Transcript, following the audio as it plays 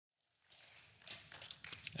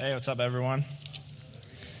Hey, what's up, everyone?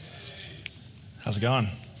 How's it going?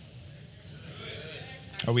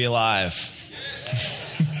 Are we alive?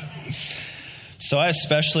 So I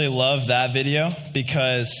especially love that video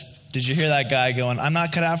because did you hear that guy going, I'm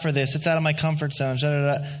not cut out for this. It's out of my comfort zone.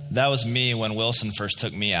 That was me when Wilson first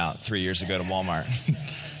took me out 3 years ago to Walmart.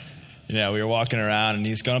 We were walking around and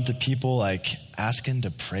he's going up to people like asking to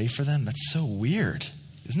pray for them. That's so weird.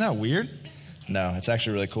 Isn't that weird? No, it's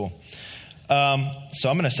actually really cool. So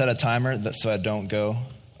I'm going to set a timer so I don't go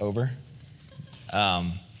over.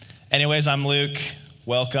 Anyways, I'm Luke.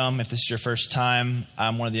 Welcome. If this is your first time,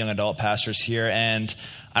 I'm one of the young adult pastors here, and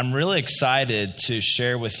I'm really excited to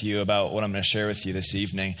share with you about what I'm going to share with you this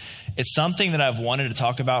evening. It's something that I've wanted to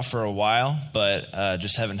talk about for a while, but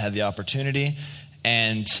just haven't had the opportunity,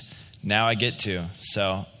 and now I get to.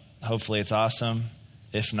 So hopefully it's awesome.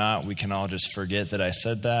 If not, we can all just forget that I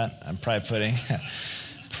said that. I'm probably putting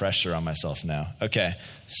pressure on myself now. Okay,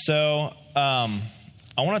 so I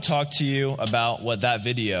want to talk to you about what that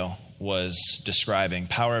video was describing,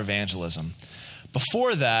 power evangelism.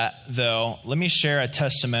 Before that, though, let me share a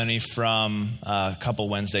testimony from a couple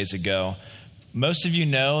Wednesdays ago. Most of you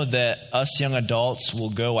know that us young adults will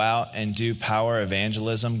go out and do power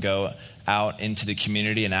evangelism, go out into the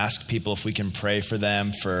community and ask people if we can pray for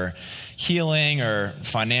them for healing or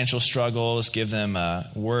financial struggles, give them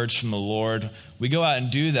words from the Lord. We go out and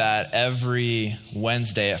do that every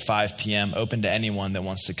Wednesday at 5 p.m., open to anyone that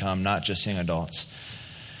wants to come, not just young adults.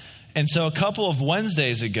 And so a couple of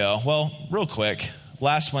Wednesdays ago, well, real quick,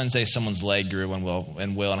 last Wednesday someone's leg grew and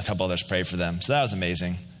Will and a couple others prayed for them. So that was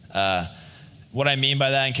amazing. What I mean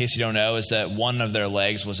by that, in case you don't know, is that one of their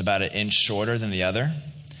legs was about an inch shorter than the other.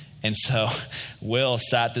 And so Will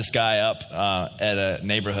sat this guy up at a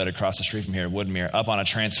neighborhood across the street from here, Woodmere, up on a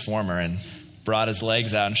transformer and brought his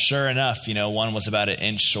legs out. And sure enough, one was about an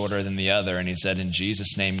inch shorter than the other. And he said, in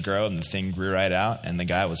Jesus' name, grow. And the thing grew right out. And the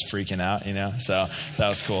guy was freaking out, So that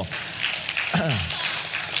was cool.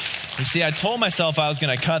 You see, I told myself I was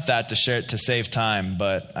going to cut that to save time,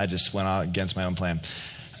 but I just went out against my own plan.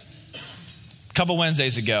 A couple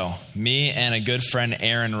Wednesdays ago, me and a good friend,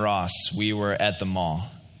 Aaron Ross, we were at the mall.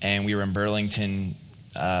 And we were in Burlington's,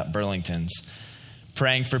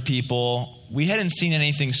 praying for people. We hadn't seen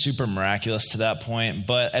anything super miraculous to that point,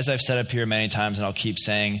 but as I've said up here many times, and I'll keep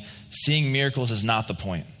saying, seeing miracles is not the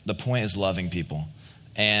point. The point is loving people.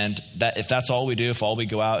 And that if that's all we do, if all we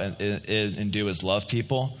go out and do is love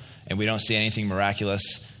people, and we don't see anything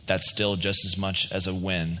miraculous, that's still just as much as a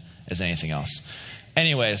win as anything else.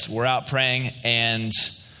 Anyways, we're out praying, and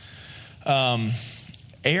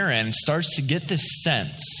Aaron starts to get this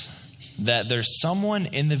sense that there's someone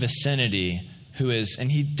in the vicinity who is,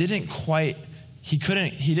 and he didn't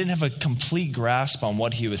have a complete grasp on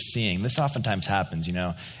what he was seeing. This oftentimes happens,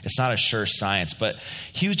 it's not a sure science, but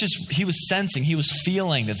he was sensing, he was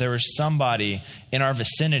feeling that there was somebody in our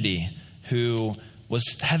vicinity who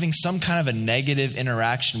was having some kind of a negative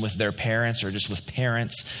interaction with their parents or just with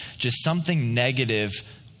parents, just something negative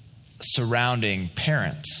surrounding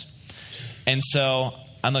parents. And so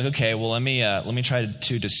I'm like, okay, well, let me try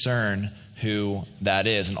to discern who that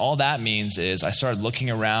is. And all that means is I started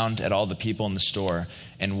looking around at all the people in the store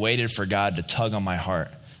and waited for God to tug on my heart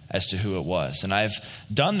as to who it was. And I've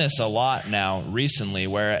done this a lot now recently,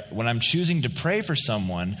 where when I'm choosing to pray for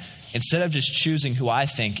someone, instead of just choosing who I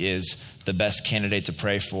think is the best candidate to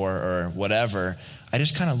pray for or whatever, I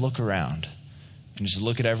just kind of look around and just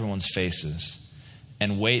look at everyone's faces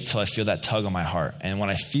and wait till I feel that tug on my heart. And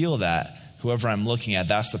when I feel that, whoever I'm looking at,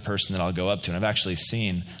 that's the person that I'll go up to. And I've actually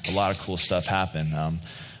seen a lot of cool stuff happen.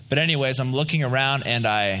 But anyways, I'm looking around and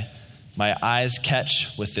my eyes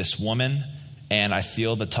catch with this woman and I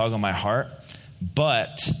feel the tug on my heart.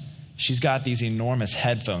 But she's got these enormous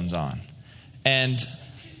headphones on. And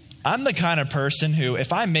I'm the kind of person who,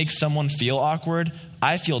 if I make someone feel awkward,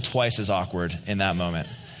 I feel twice as awkward in that moment.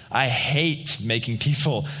 I hate making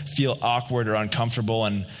people feel awkward or uncomfortable.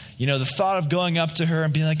 And, the thought of going up to her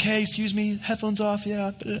and being like, hey, excuse me, headphones off,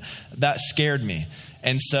 yeah, that scared me.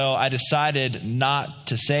 And so I decided not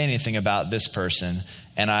to say anything about this person.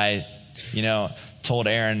 And I, told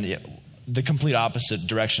Aaron the complete opposite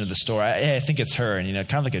direction of the store. I think it's her. And,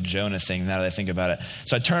 kind of like a Jonah thing now that I think about it.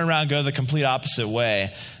 So I turn around, go the complete opposite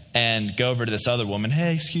way and go over to this other woman.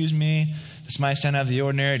 Hey, excuse me, this might sound out of the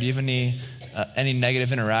ordinary. Do you have any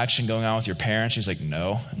negative interaction going on with your parents? She's like,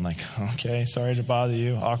 no. I'm like, okay, sorry to bother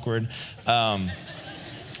you. Awkward.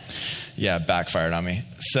 Yeah, backfired on me.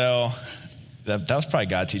 So that was probably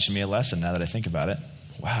God teaching me a lesson now that I think about it.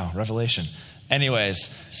 Wow, revelation.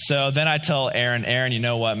 Anyways, so then I tell Aaron, you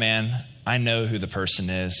know what, man? I know who the person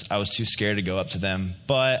is. I was too scared to go up to them,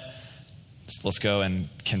 but let's go and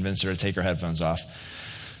convince her to take her headphones off.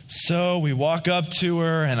 So we walk up to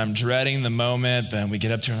her, and I'm dreading the moment. Then we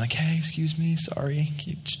get up to her, like, hey, excuse me, sorry, can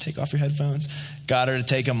you just take off your headphones? Got her to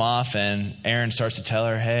take them off, and Aaron starts to tell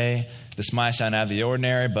her, hey, this might sound out of the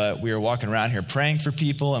ordinary, but we were walking around here praying for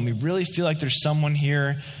people, and we really feel like there's someone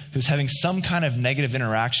here who's having some kind of negative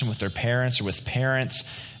interaction with their parents or with parents,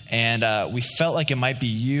 and we felt like it might be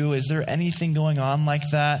you. Is there anything going on like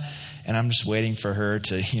that? And I'm just waiting for her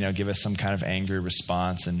to, give us some kind of angry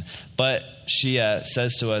response. But she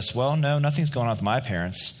says to us, well, no, nothing's going on with my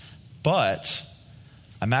parents. But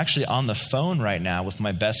I'm actually on the phone right now with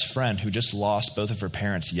my best friend who just lost both of her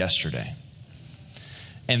parents yesterday.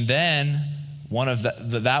 And then one of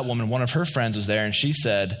that woman, one of her friends was there, and she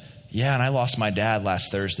said, yeah, and I lost my dad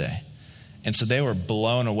last Thursday. And so they were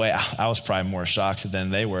blown away. I was probably more shocked than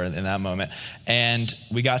they were in that moment. And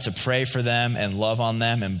we got to pray for them and love on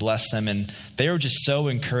them and bless them. And they were just so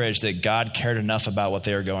encouraged that God cared enough about what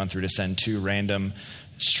they were going through to send 2 random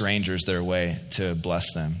strangers their way to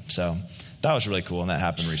bless them. So that was really cool, and that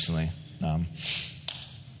happened recently.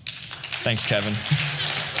 Thanks, Kevin.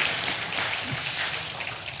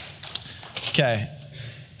 Okay,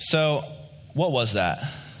 so what was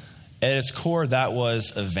that? At its core, that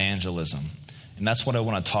was evangelism. And that's what I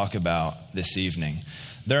want to talk about this evening.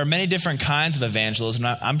 There are many different kinds of evangelism.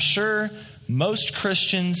 I'm sure most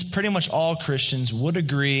Christians, pretty much all Christians, would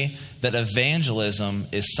agree that evangelism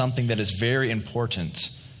is something that is very important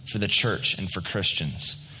for the church and for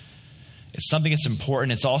Christians. It's something that's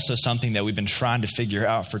important. It's also something that we've been trying to figure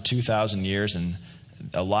out for 2,000 years, and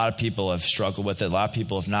a lot of people have struggled with it. A lot of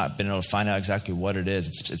people have not been able to find out exactly what it is.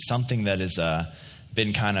 It's something that is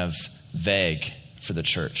been kind of vague for the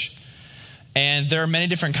church. And there are many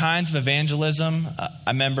different kinds of evangelism. I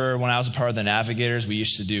remember when I was a part of the Navigators, we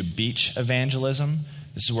used to do beach evangelism.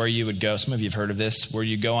 This is where you would go, some of you have heard of this, where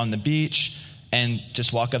you go on the beach and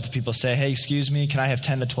just walk up to people and say, hey, excuse me, can I have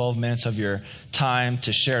 10 to 12 minutes of your time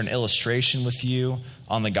to share an illustration with you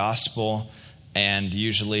on the gospel? And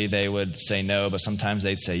usually they would say no, but sometimes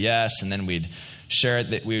they'd say yes, and then we would share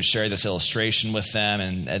this illustration with them,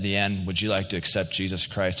 and at the end, would you like to accept Jesus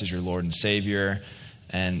Christ as your Lord and Savior?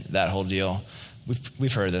 And that whole deal.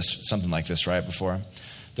 We've heard this, something like this, right, before.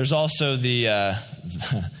 There's also the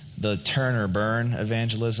turn or burn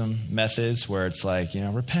evangelism methods, where it's like,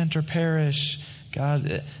 repent or perish,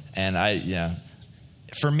 God. And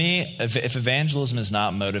for me, if evangelism is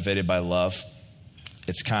not motivated by love,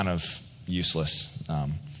 it's kind of useless.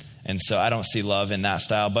 And so I don't see love in that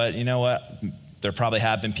style. But you know what? There probably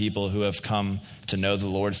have been people who have come to know the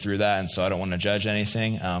Lord through that, and so I don't want to judge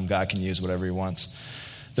anything. God can use whatever he wants.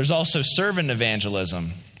 There's also servant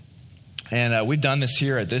evangelism. And we've done this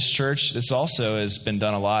here at this church. This also has been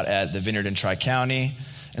done a lot at the Vineyard in Tri-County.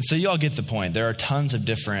 And so you all get the point. There are tons of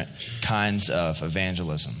different kinds of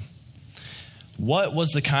evangelism. What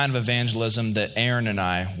was the kind of evangelism that Aaron and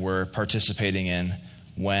I were participating in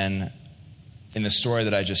when, in the story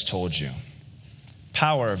that I just told you?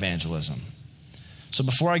 Power evangelism. So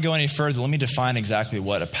before I go any further, let me define exactly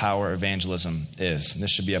what a power evangelism is. And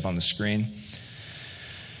this should be up on the screen.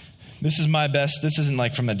 This is my best. This isn't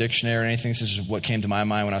like from a dictionary or anything. This is just what came to my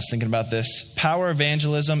mind when I was thinking about this. Power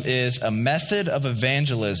evangelism is a method of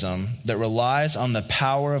evangelism that relies on the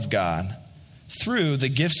power of God through the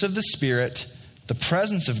gifts of the Spirit, the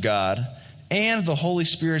presence of God, and the Holy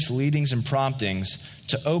Spirit's leadings and promptings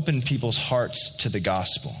to open people's hearts to the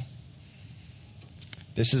gospel.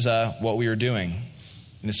 This is what we are doing.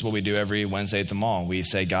 And this is what we do every Wednesday at the mall. We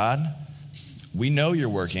say, God, we know you're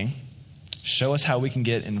working. Show us how we can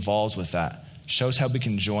get involved with that. Show us how we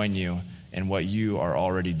can join you in what you are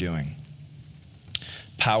already doing.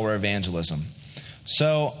 Power evangelism.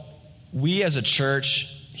 So we as a church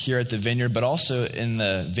here at the Vineyard, but also in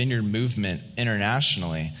the Vineyard movement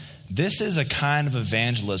internationally, this is a kind of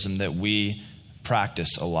evangelism that we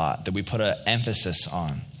practice a lot, that we put an emphasis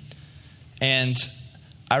on. And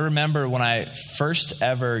I remember when I first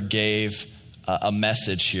ever gave a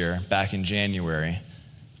message here back in January.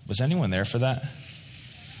 Was anyone there for that?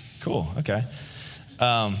 Cool, okay.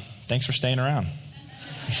 Thanks for staying around.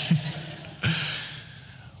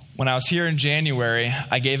 When I was here in January,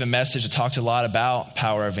 I gave a message that talked a lot about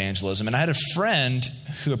power evangelism. And I had a friend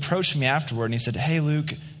who approached me afterward and he said, hey,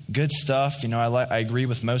 Luke, good stuff. I agree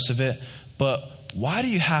with most of it. But why do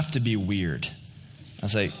you have to be weird? I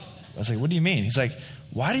was like, what do you mean? He's like,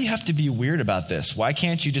 why do you have to be weird about this? Why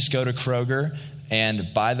can't you just go to Kroger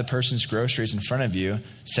and buy the person's groceries in front of you,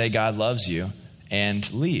 say God loves you,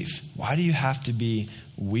 and leave? Why do you have to be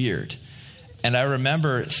weird? And I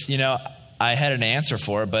remember, I had an answer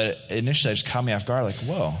for it, but initially it just caught me off guard, like,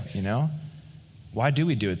 whoa, why do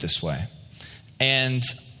we do it this way? And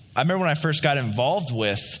I remember when I first got involved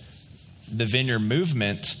with the Vineyard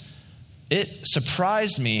movement, it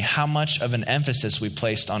surprised me how much of an emphasis we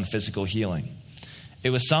placed on physical healing. It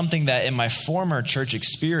was something that in my former church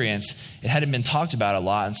experience, it hadn't been talked about a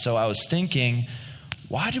lot. And so I was thinking,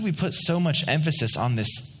 why did we put so much emphasis on this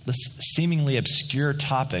seemingly obscure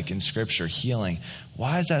topic in Scripture, healing?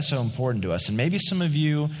 Why is that so important to us? And maybe some of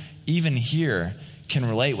you, even here, can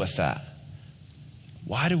relate with that.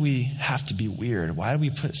 Why do we have to be weird? Why do we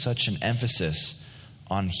put such an emphasis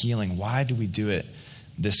on healing? Why do we do it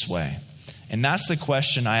this way? And that's the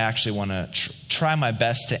question I actually want to try my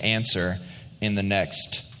best to answer in the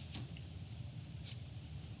next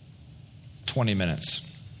 20 minutes.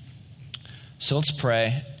 So let's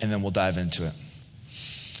pray, and then we'll dive into it.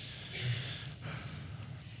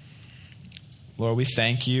 Lord, we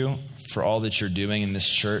thank you for all that you're doing in this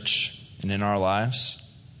church and in our lives.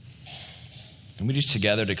 And we just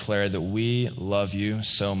together declare that we love you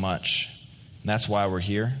so much. And that's why we're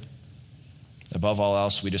here. Above all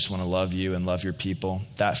else, we just want to love you and love your people.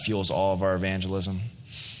 That fuels all of our evangelism.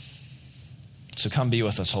 So come be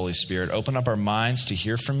with us, Holy Spirit. Open up our minds to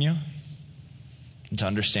hear from you and to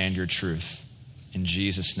understand your truth. In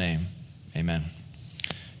Jesus' name, amen.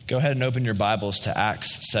 Go ahead and open your Bibles to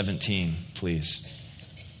Acts 17, please.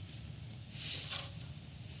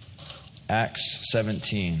 Acts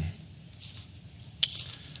 17.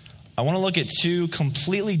 I want to look at two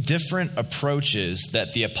completely different approaches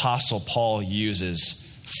that the Apostle Paul uses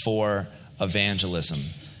for evangelism.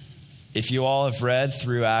 If you all have read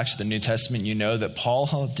through Acts, the New Testament, you know that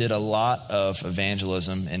Paul did a lot of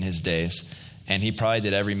evangelism in his days, and he probably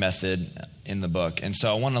did every method in the book. And so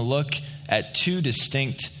I want to look at two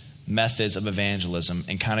distinct methods of evangelism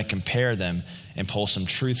and kind of compare them and pull some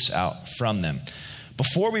truths out from them.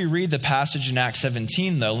 Before we read the passage in Acts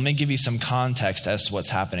 17, though, let me give you some context as to what's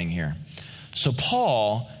happening here. So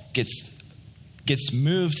Paul gets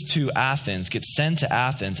moved to Athens, gets sent to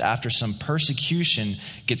Athens after some persecution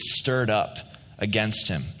gets stirred up against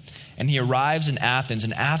him. And he arrives in Athens,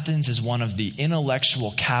 and Athens is one of the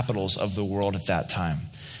intellectual capitals of the world at that time.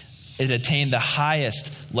 It attained the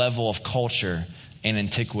highest level of culture in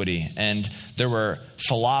antiquity. And there were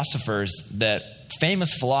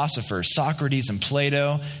famous philosophers, Socrates and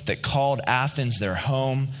Plato, that called Athens their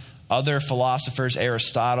home. Other philosophers,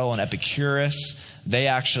 Aristotle and Epicurus, they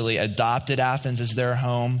actually adopted Athens as their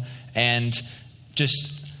home. And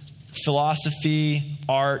just philosophy,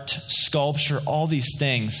 art, sculpture, all these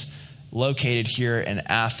things located here in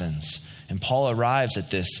Athens. And Paul arrives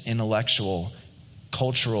at this intellectual,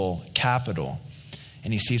 cultural capital,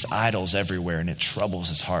 and he sees idols everywhere, and it troubles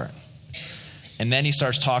his heart. And then he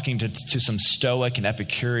starts talking to some Stoic and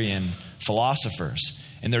Epicurean philosophers,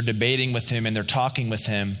 and they're debating with him, and they're talking with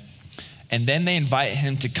him. And then they invite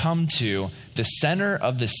him to come to the center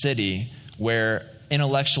of the city where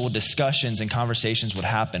intellectual discussions and conversations would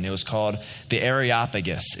happen. It was called the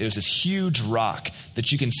Areopagus. It was this huge rock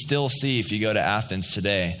that you can still see if you go to Athens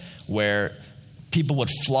today, where people would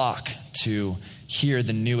flock to hear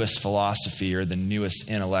the newest philosophy or the newest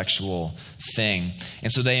intellectual thing.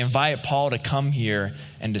 And so they invite Paul to come here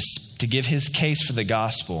and to give his case for the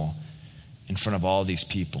gospel in front of all these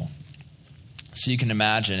people. So you can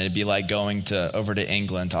imagine it'd be like going over to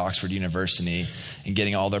England, to Oxford University, and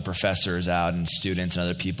getting all their professors out and students and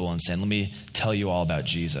other people and saying, let me tell you all about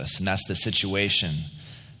Jesus. And that's the situation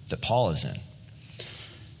that Paul is in.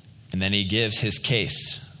 And then he gives his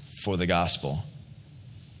case for the gospel.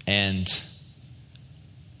 And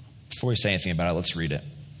before we say anything about it, let's read it.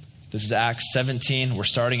 This is Acts 17. We're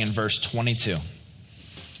starting in verse 22.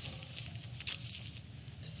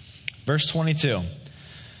 Verse 22.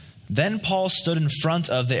 Then Paul stood in front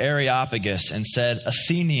of the Areopagus and said,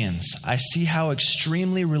 Athenians, I see how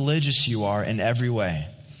extremely religious you are in every way.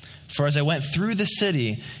 For as I went through the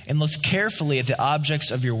city and looked carefully at the objects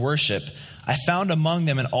of your worship, I found among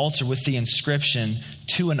them an altar with the inscription,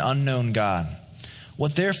 to an unknown God.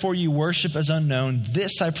 What therefore you worship as unknown,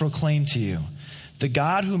 this I proclaim to you. The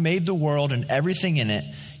God who made the world and everything in it,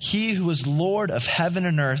 he who is Lord of heaven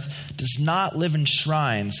and earth, does not live in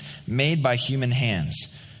shrines made by human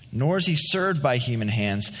hands. Nor is he served by human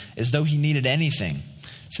hands as though he needed anything,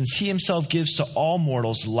 since he himself gives to all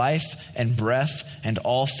mortals life and breath and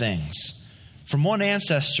all things. From one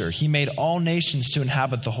ancestor he made all nations to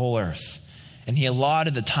inhabit the whole earth, and he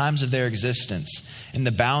allotted the times of their existence and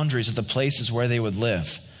the boundaries of the places where they would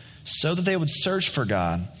live, so that they would search for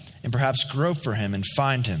God and perhaps grope for him and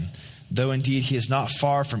find him, though indeed he is not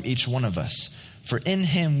far from each one of us. For in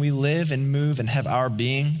him we live and move and have our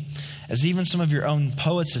being, as even some of your own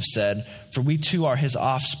poets have said, for we too are his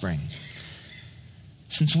offspring.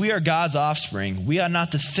 Since we are God's offspring, we ought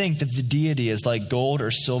not to think that the deity is like gold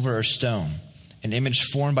or silver or stone, an image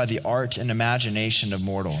formed by the art and imagination of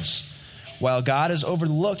mortals. While God has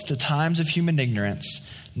overlooked the times of human ignorance,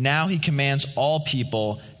 now he commands all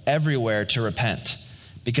people everywhere to repent,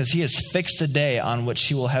 because he has fixed a day on which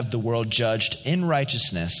he will have the world judged in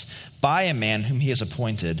righteousness by a man whom he has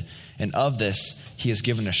appointed, and of this he has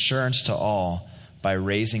given assurance to all by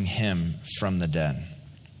raising him from the dead.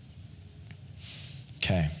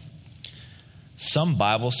 Okay. Some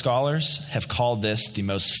Bible scholars have called this the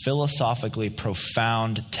most philosophically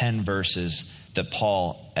profound 10 verses that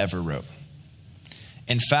Paul ever wrote.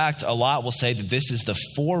 In fact, a lot will say that this is the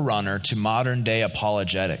forerunner to modern day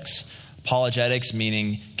apologetics. Apologetics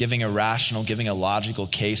meaning giving a rational, giving a logical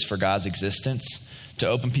case for God's existence to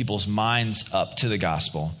open people's minds up to the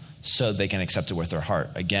gospel so they can accept it with their heart.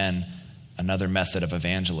 Again, another method of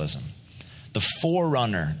evangelism. The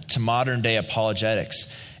forerunner to modern day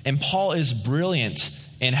apologetics. And Paul is brilliant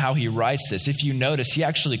in how he writes this. If you notice, he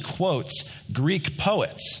actually quotes Greek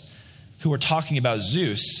poets who are talking about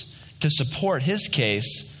Zeus to support his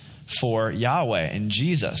case for Yahweh and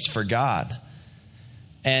Jesus, for God.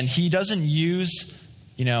 And he doesn't use,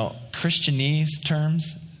 Christianese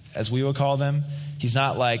terms, as we would call them. He's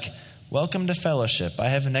not like, welcome to fellowship. I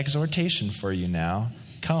have an exhortation for you now.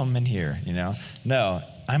 Come and hear, No,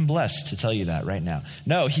 I'm blessed to tell you that right now.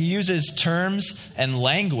 No, he uses terms and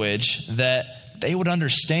language that they would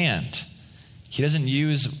understand. He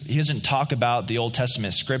doesn't talk about the Old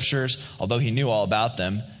Testament scriptures, although he knew all about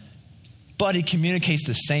them, but he communicates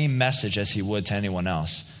the same message as he would to anyone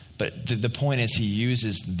else. But the point is he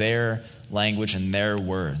uses their language and their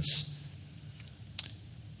words.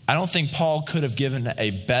 I don't think Paul could have given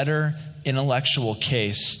a better intellectual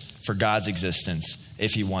case for God's existence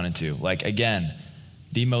if he wanted to. Again,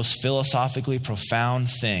 the most philosophically profound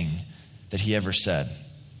thing that he ever said.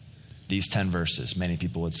 These 10 verses, many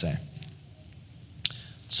people would say.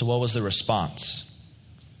 So what was the response?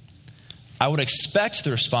 I would expect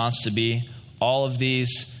the response to be all of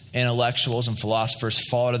these intellectuals and philosophers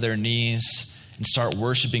fall to their knees and start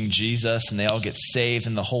worshiping Jesus, and they all get saved,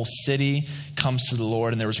 and the whole city comes to the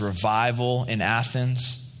Lord, and there was revival in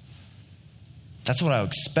Athens. That's what I would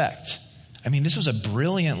expect. This was a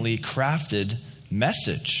brilliantly crafted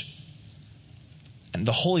message. And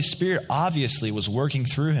the Holy Spirit obviously was working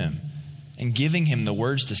through him and giving him the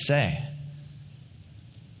words to say.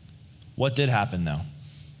 What did happen, though?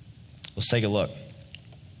 Let's take a look.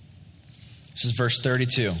 This is verse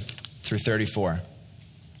 32 through 34.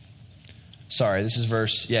 Sorry, this is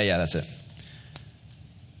verse... Yeah, that's it.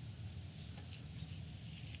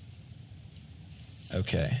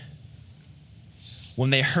 Okay. When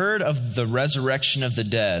they heard of the resurrection of the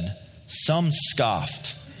dead, some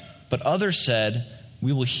scoffed, but others said,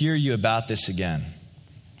 "We will hear you about this again."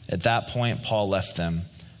 At that point, Paul left them,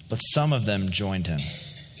 but some of them joined him.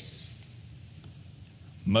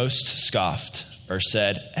 Most scoffed or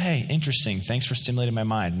said, "Hey, interesting. Thanks for stimulating my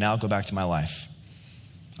mind. Now I'll go back to my life."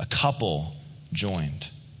 A couple joined.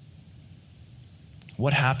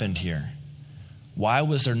 What happened here? Why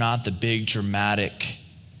was there not the big dramatic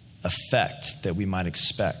effect that we might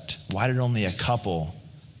expect? Why were only a couple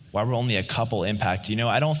impacted?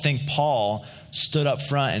 I don't think Paul stood up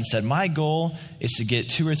front and said, "My goal is to get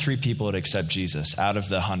 2 or 3 people to accept Jesus out of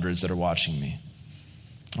the hundreds that are watching me."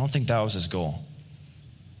 I don't think that was his goal.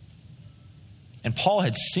 And Paul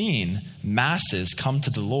had seen masses come to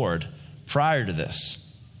the Lord prior to this.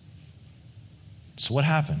 So what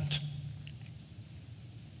happened?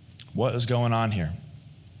 What was going on here?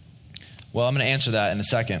 Well, I'm going to answer that in a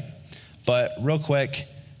second. But real quick,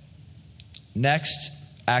 next,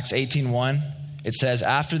 Acts 18:1, it says,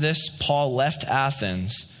 after this, Paul left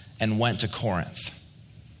Athens and went to Corinth.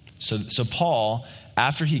 So Paul,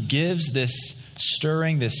 after he gives this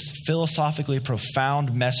stirring, this philosophically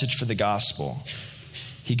profound message for the gospel,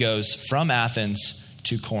 he goes from Athens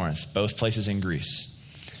to Corinth, both places in Greece.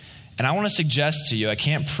 And I want to suggest to you, I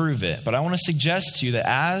can't prove it, but I want to suggest to you that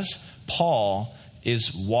as Paul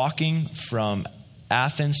is walking from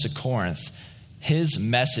Athens to Corinth, his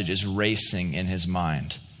message is racing in his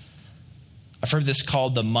mind. I've heard this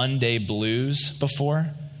called the Monday blues before.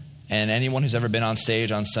 And anyone who's ever been on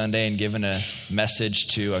stage on Sunday and given a message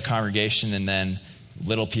to a congregation and then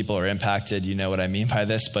little people are impacted, you know what I mean by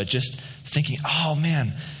this. But just thinking, oh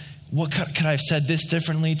man, what could I have said this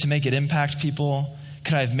differently to make it impact people?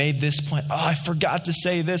 Could I have made this point? Oh, I forgot to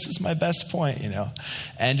say this is my best point,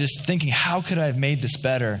 And just thinking, how could I have made this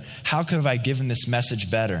better? How could have I given this message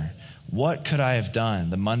better? What could I have done?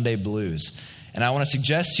 The Monday blues. And I want to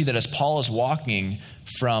suggest to you that as Paul is walking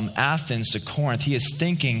from Athens to Corinth, he is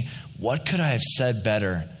thinking, what could I have said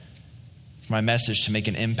better for my message to make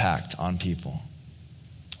an impact on people?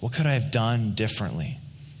 What could I have done differently?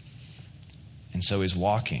 And so he's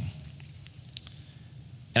walking.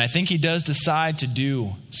 And I think he does decide to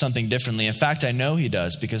do something differently. In fact, I know he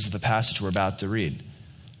does because of the passage we're about to read.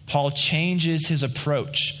 Paul changes his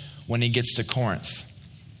approach when he gets to Corinth.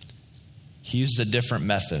 He uses a different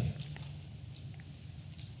method.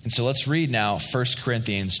 And so let's read now 1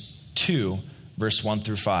 Corinthians 2, verse 1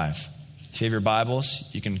 through 5. If you have your Bibles,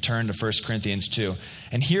 you can turn to 1 Corinthians 2.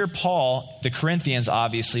 And here Paul, the Corinthians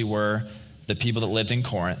obviously were the people that lived in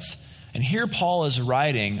Corinth. And here Paul is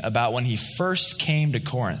writing about when he first came to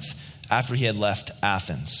Corinth after he had left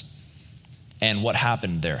Athens and what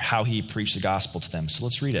happened there, how he preached the gospel to them. So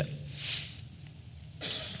let's read it.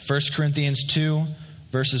 1 Corinthians 2,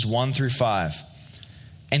 verses 1 through 5.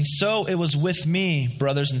 And so it was with me,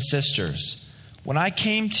 brothers and sisters. When I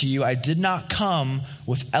came to you, I did not come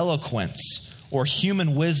with eloquence or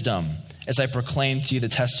human wisdom as I proclaimed to you the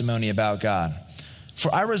testimony about God.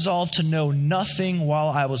 For I resolved to know nothing while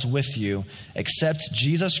I was with you except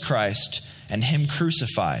Jesus Christ and him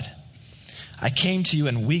crucified. I came to you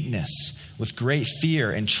in weakness, with great fear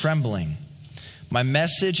and trembling. My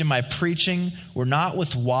message and my preaching were not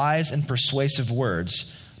with wise and persuasive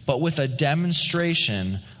words, but with a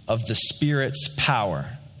demonstration of the Spirit's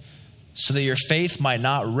power, so that your faith might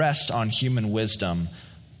not rest on human wisdom,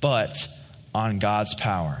 but on God's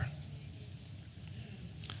power.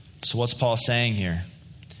 So what's Paul saying here?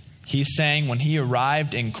 He's saying when he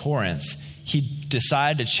arrived in Corinth, he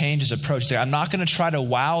decided to change his approach. He's like, I'm not going to try to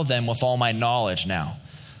wow them with all my knowledge now.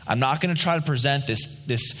 I'm not going to try to present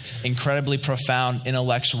this incredibly profound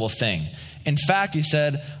intellectual thing. In fact, he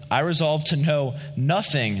said, I resolved to know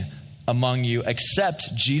nothing among you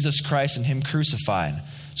except Jesus Christ and him crucified.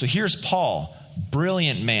 So here's Paul,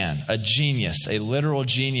 brilliant man, a genius, a literal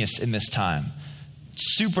genius in this time,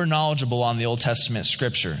 super knowledgeable on the Old Testament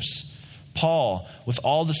scriptures. Paul, with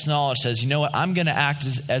all this knowledge, says, you know what? I'm going to act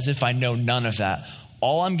as if I know none of that.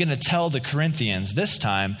 All I'm going to tell the Corinthians this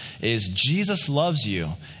time is Jesus loves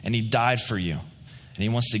you and he died for you. And he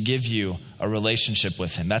wants to give you a relationship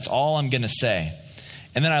with him. That's all I'm going to say.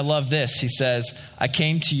 And then I love this. He says, I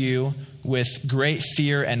came to you with great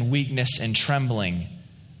fear and weakness and trembling.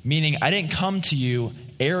 Meaning I didn't come to you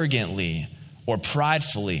arrogantly or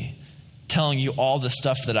pridefully, telling you all the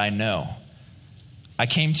stuff that I know. I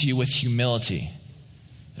came to you with humility.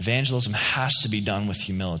 Evangelism has to be done with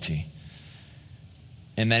humility.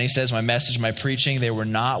 And then he says, my message, my preaching, they were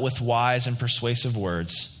not with wise and persuasive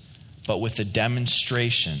words, but with the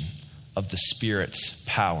demonstration of the Spirit's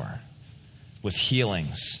power, with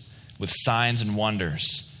healings, with signs and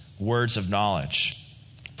wonders, words of knowledge,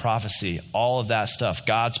 prophecy, all of that stuff,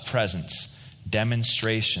 God's presence,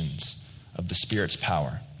 demonstrations of the Spirit's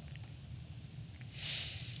power.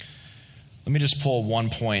 Let me just pull one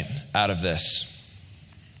point out of this.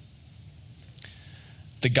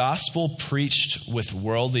 The gospel preached with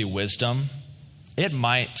worldly wisdom, it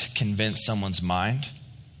might convince someone's mind,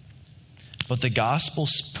 but the gospel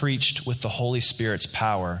preached with the Holy Spirit's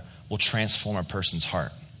power will transform a person's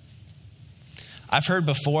heart. I've heard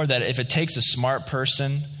before that if it takes a smart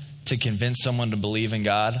person to convince someone to believe in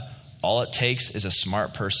God, all it takes is a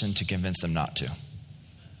smart person to convince them not to.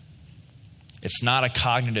 It's not a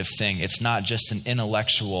cognitive thing. It's not just an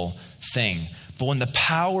intellectual thing. But when the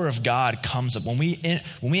power of God comes up, when we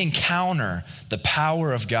encounter the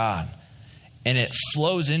power of God and it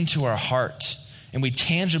flows into our heart and we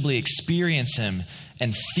tangibly experience him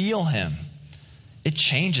and feel him, it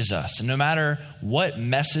changes us. And no matter what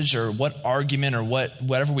message or what argument or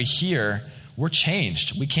whatever we hear, we're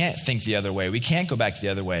changed. We can't think the other way. We can't go back the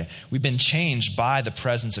other way. We've been changed by the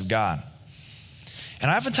presence of God. And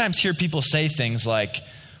I oftentimes hear people say things like,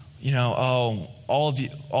 all of you,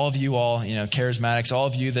 charismatics, all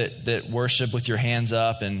of you that worship with your hands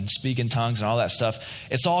up and speak in tongues and all that stuff,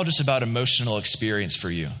 it's all just about emotional experience for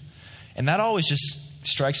you. And that always just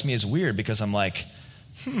strikes me as weird because I'm like,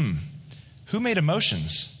 who made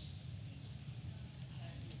emotions?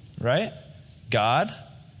 Right? God.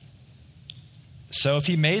 So if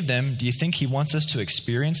he made them, do you think he wants us to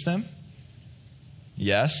experience them?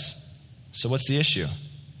 Yes. So what's the issue?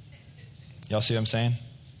 Y'all see what I'm saying?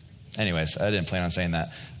 Anyways, I didn't plan on saying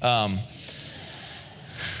that.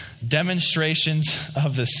 Demonstrations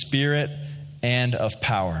of the Spirit and of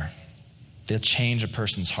power. They'll change a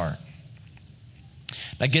person's heart.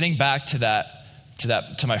 Now, getting back to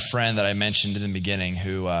my friend that I mentioned in the beginning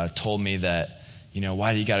who told me that,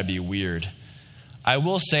 why do you got to be weird? I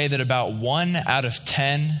will say that about 1 out of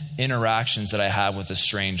 10 interactions that I have with a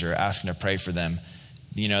stranger asking to pray for them,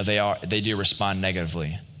 they do respond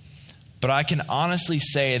negatively. But I can honestly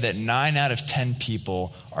say that 9 out of 10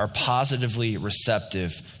 people are positively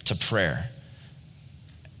receptive to prayer.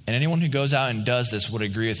 And anyone who goes out and does this would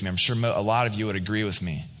agree with me. I'm sure a lot of you would agree with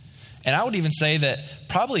me. And I would even say that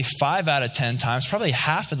probably 5 out of 10 times, probably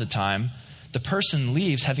half of the time, the person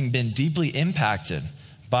leaves having been deeply impacted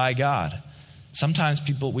by God. Sometimes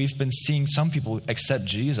we've been seeing some people accept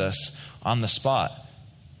Jesus on the spot.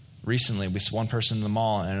 Recently, we saw one person in the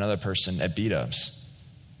mall and another person at B-Dubs.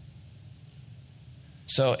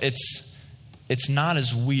 So it's not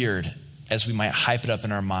as weird as we might hype it up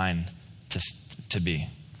in our mind to be.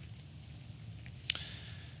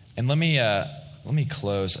 And let me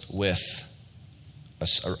close with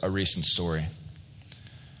a recent story.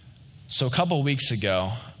 So a couple of weeks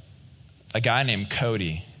ago, a guy named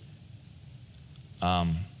Cody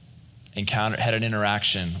had an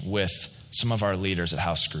interaction with some of our leaders at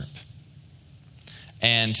House Group.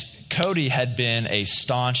 And Cody had been a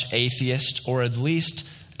staunch atheist, or at least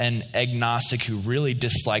an agnostic who really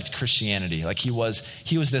disliked Christianity. Like he was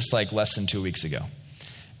this like less than 2 weeks ago.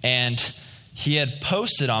 And he had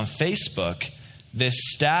posted on Facebook this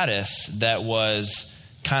status that was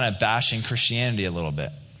kind of bashing Christianity a little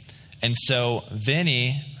bit. And so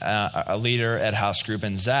Vinny, a leader at House Group,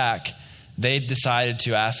 and Zach, they decided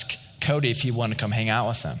to ask Cody if he wanted to come hang out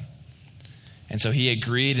with them. And so he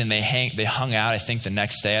agreed, and they hung out, I think, the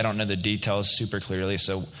next day. I don't know the details super clearly,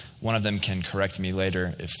 so one of them can correct me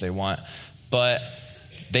later if they want. But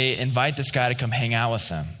they invite this guy to come hang out with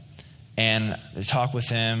them. And they talk with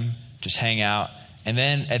him, just hang out. And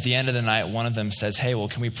then at the end of the night, one of them says, "Hey, well,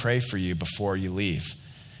 can we pray for you before you leave?"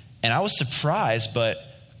 And I was surprised, but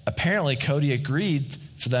apparently Cody agreed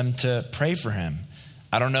for them to pray for him.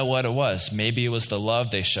 I don't know what it was. Maybe it was the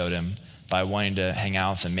love they showed him by wanting to hang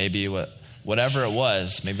out with him. Maybe whatever it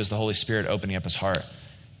was, maybe it was the Holy Spirit opening up his heart.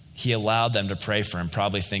 He allowed them to pray for him,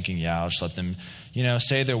 probably thinking, yeah, I'll just let them,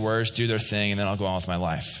 say their words, do their thing, and then I'll go on with my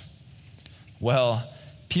life. Well,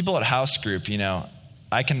 people at House Group,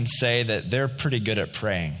 I can say that they're pretty good at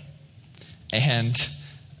praying. And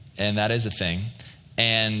that is a thing.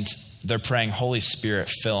 And they're praying, Holy Spirit,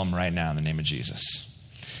 fill him right now in the name of Jesus.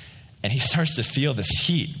 And he starts to feel this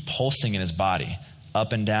heat pulsing in his body,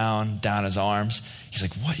 up and down his arms. He's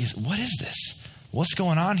like, what is this? What's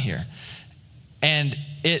going on here? And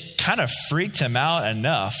it kind of freaked him out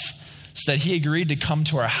enough so that he agreed to come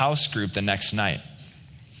to our house group the next night.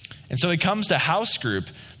 And so he comes to house group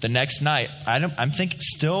the next night. I'm thinking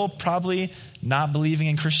still probably not believing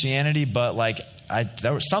in Christianity, but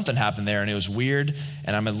there was something happened there and it was weird.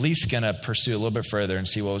 And I'm at least going to pursue a little bit further and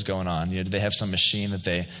see what was going on. Did they have some machine that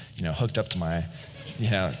they, hooked up to my,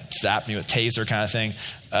 zapped me with taser kind of thing?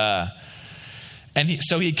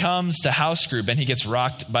 So he comes to house group and he gets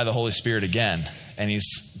rocked by the Holy Spirit again. And he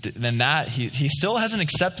still hasn't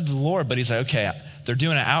accepted the Lord, but he's like, okay, they're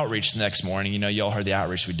doing an outreach the next morning. You all heard the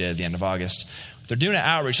outreach we did at the end of August. They're doing an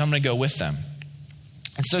outreach. I'm going to go with them.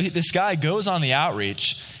 And so this guy goes on the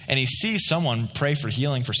outreach and he sees someone pray for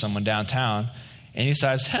healing for someone downtown. And he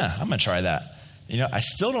decides, I'm going to try that. I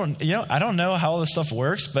still don't, I don't know how all this stuff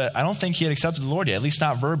works, but I don't think he had accepted the Lord yet, at least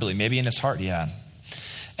not verbally. Maybe in his heart he had.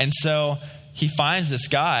 And so he finds this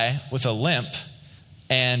guy with a limp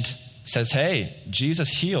and says, hey, Jesus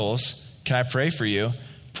heals. Can I pray for you?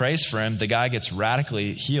 Prays for him. The guy gets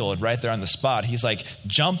radically healed right there on the spot. He's like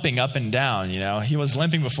jumping up and down. He was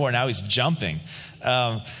limping before. Now he's jumping.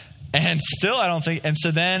 And still, I don't think. And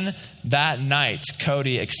so then that night,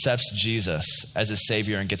 Cody accepts Jesus as his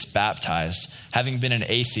Savior and gets baptized, having been an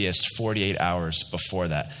atheist 48 hours before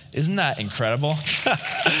that. Isn't that incredible?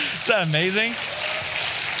 Is that amazing?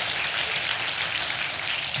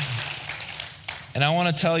 And I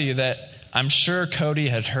want to tell you that I'm sure Cody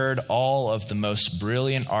had heard all of the most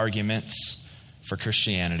brilliant arguments for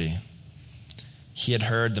Christianity. He had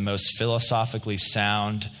heard the most philosophically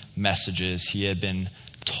sound messages. He had been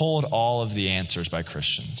told all of the answers by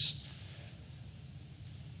Christians.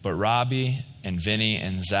 But Robbie and Vinny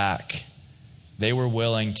and Zach, they were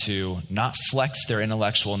willing to not flex their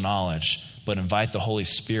intellectual knowledge, but invite the Holy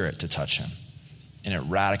Spirit to touch him. And it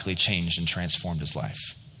radically changed and transformed his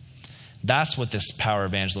life. That's what this power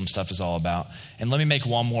evangelism stuff is all about. And let me make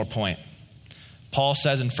one more point. Paul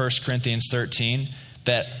says in 1 Corinthians 13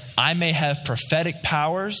 that I may have prophetic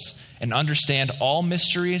powers and understand all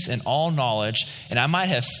mysteries and all knowledge, and I might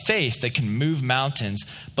have faith that can move mountains,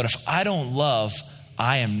 but if I don't love,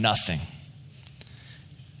 I am nothing.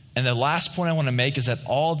 And the last point I want to make is that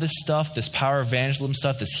all this stuff, this power evangelism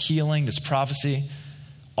stuff, this healing, this prophecy,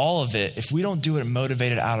 all of it, if we don't do it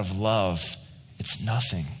motivated out of love, it's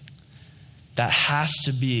nothing. That has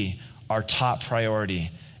to be our top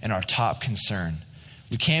priority and our top concern.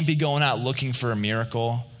 We can't be going out looking for a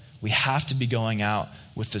miracle. We have to be going out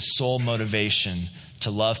with the sole motivation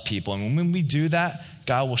to love people. And when we do that,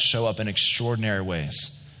 God will show up in extraordinary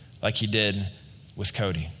ways, like he did with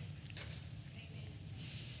Cody.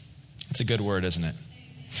 It's a good word, isn't it?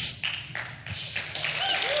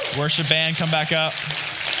 Worship band, come back up.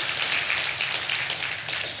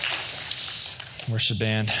 Worship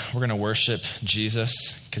band, we're going to worship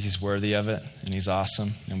Jesus because he's worthy of it and he's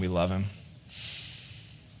awesome and we love him.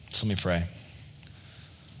 So let me pray.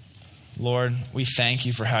 Lord, we thank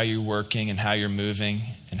you for how you're working and how you're moving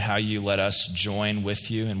and how you let us join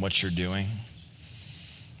with you in what you're doing.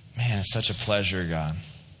 Man, it's such a pleasure, God.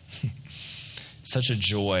 Such a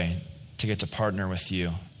joy to get to partner with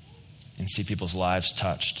you and see people's lives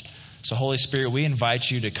touched. So Holy Spirit, we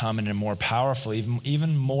invite you to come in a more powerful,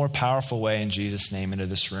 even more powerful way in Jesus' name into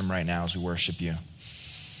this room right now as we worship you.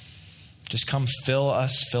 Just come fill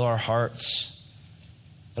us, fill our hearts.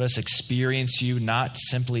 Let us experience you not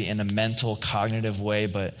simply in a mental, cognitive way,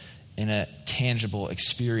 but in a tangible,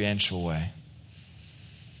 experiential way.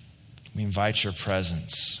 We invite your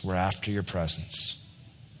presence. We're after your presence.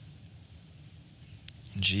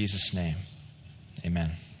 In Jesus' name,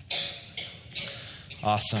 amen.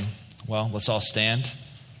 Awesome. Well, let's all stand.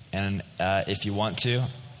 And if you want to,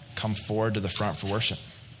 come forward to the front for worship.